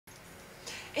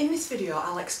In this video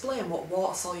I'll explain what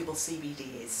water-soluble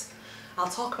CBD is. I'll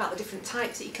talk about the different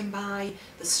types that you can buy,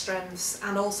 the strengths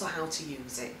and also how to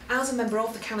use it. As a member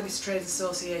of the Cannabis Trades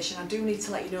Association, I do need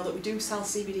to let you know that we do sell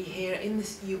CBD here in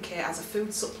the UK as a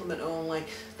food supplement only,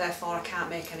 therefore I can't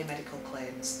make any medical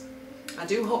claims. I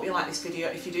do hope you like this video.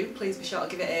 If you do, please be sure to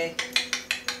give it a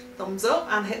thumbs up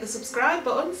and hit the subscribe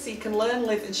button so you can learn,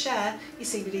 live and share your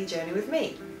CBD journey with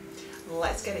me.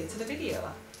 Let's get into the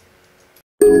video.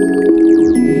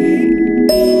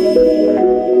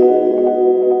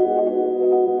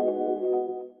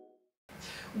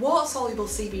 Water-soluble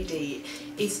CBD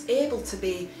is able to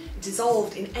be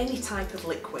dissolved in any type of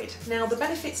liquid. Now the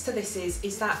benefits to this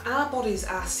is that our bodies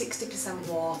are 60%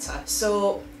 water,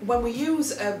 so when we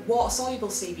use a water-soluble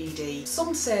CBD,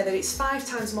 some say that it's 5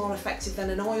 times more effective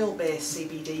than an oil-based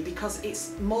CBD because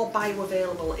it's more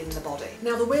bioavailable in the body.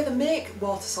 Now the way they make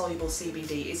water-soluble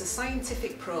CBD is a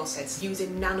scientific process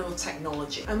using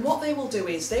nanotechnology, and what they will do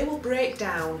is they will break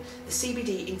down the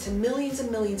CBD into millions and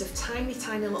millions of tiny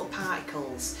little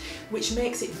particles, which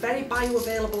makes it very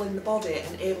bioavailable in the body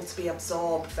and able to be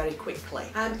absorbed very quickly.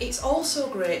 It's also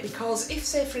great because if,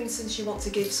 say for instance, you want to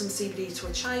give some CBD to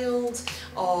a child,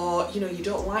 or you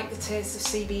don't like the taste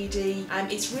of CBD,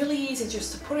 it's really easy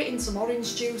just to put it in some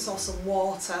orange juice or some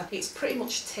water. It's pretty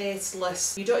much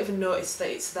tasteless, you don't even notice that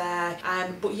it's there,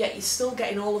 but yet you're still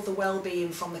getting all of the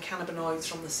well-being from the cannabinoids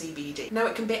from the CBD. Now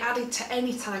it can be added to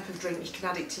any type of drink. You can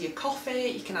add it to your coffee,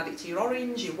 you can add it to your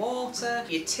orange, your water,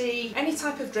 your tea, any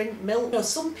type of drink, milk.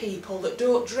 Some people that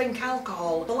don't drink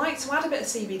alcohol, they like to add a bit of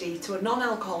CBD to a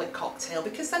non-alcoholic cocktail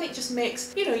because then it just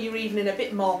makes your evening a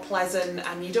bit more pleasant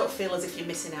and you don't feel as if you're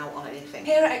missing out on anything.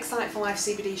 Here at Excite for Life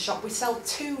CBD shop we sell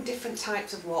 2 different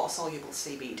types of water-soluble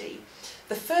CBD.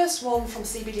 The first one from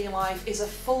CBD Life is a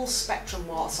full spectrum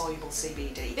water-soluble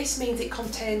CBD. This means it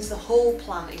contains the whole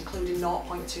plant including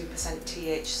 0.2%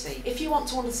 THC. If you want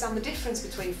to understand the difference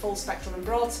between full spectrum and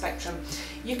broad spectrum,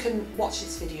 you can watch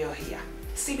this video here.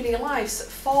 CBD Life's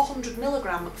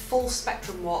 400mg full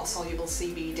spectrum water-soluble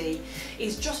CBD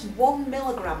is just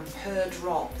 1mg per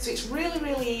drop. So it's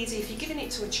really easy. If you're giving it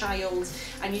to a child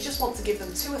and you just want to give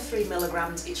them 2 or 3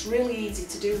 milligrams, it's really easy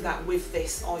to do that with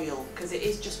this oil because it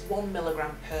is just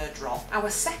 1mg per drop. Our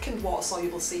second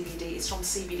water-soluble CBD is from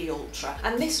CBD Ultra,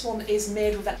 and this one is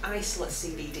made with an isolate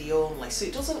CBD only, so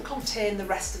it doesn't contain the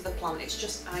rest of the plant, it's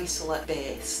just isolate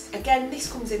based. Again, this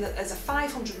comes in as a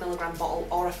 500mg bottle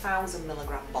or a 1000mg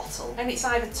bottle, and it's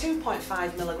either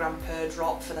 2.5mg per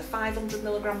drop for the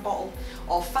 500mg bottle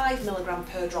or 5mg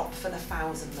per drop for the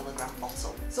 1000mg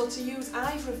bottle. So to use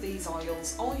either of these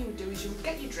oils, all you would do is you would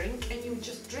get your drink and you would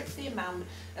just drip the amount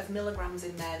of milligrams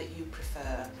in there that you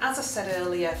prefer. As I said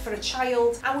earlier, for a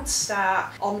child I would start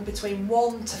on between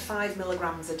 1 to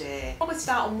 5mg a day. Probably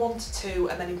start on 1 to 2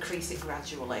 and then increase it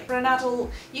gradually. For an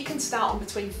adult you can start on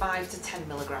between 5 to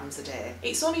 10mg a day.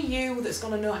 It's only you that's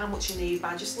going to know how much you need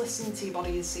by just listening to your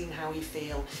body and seeing how you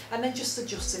feel and then just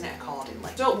adjusting it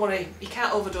accordingly. Don't worry, you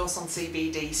can't overdose on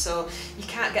CBD, so you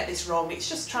can't get this wrong. It's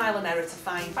just trial and error to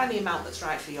find the amount that's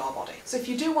right for your body. So if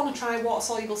you do want to try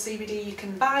water-soluble CBD, you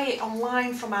can buy it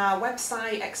online from our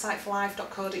website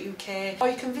exciteforlife.co.uk, or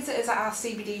you can visit us at our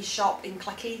CBD shop in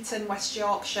Cleckheaton, West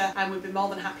Yorkshire, and we'd be more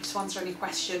than happy to answer any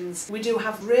questions. We do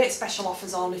have great special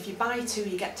offers on. If you buy 2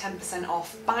 you get 10%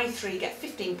 off, buy 3 get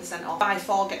 15% off, buy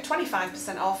 4 get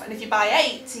 25% off, and if you buy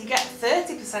 8 you get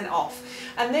 30% off,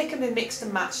 and they can be mixed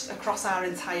and matched across our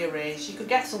entire range. You could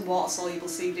get some water-soluble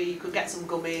CBD, you could get some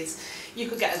gummies, you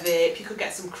could get a vape, you could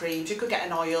get some creams, you could get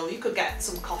an oil, you could get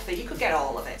some coffee, you could get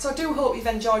all of it. So I do hope you've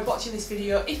enjoyed watching this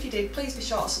video. If you did, please be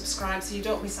sure to subscribe so you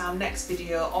don't miss our next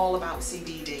video all about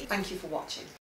CBD. Thank you for watching.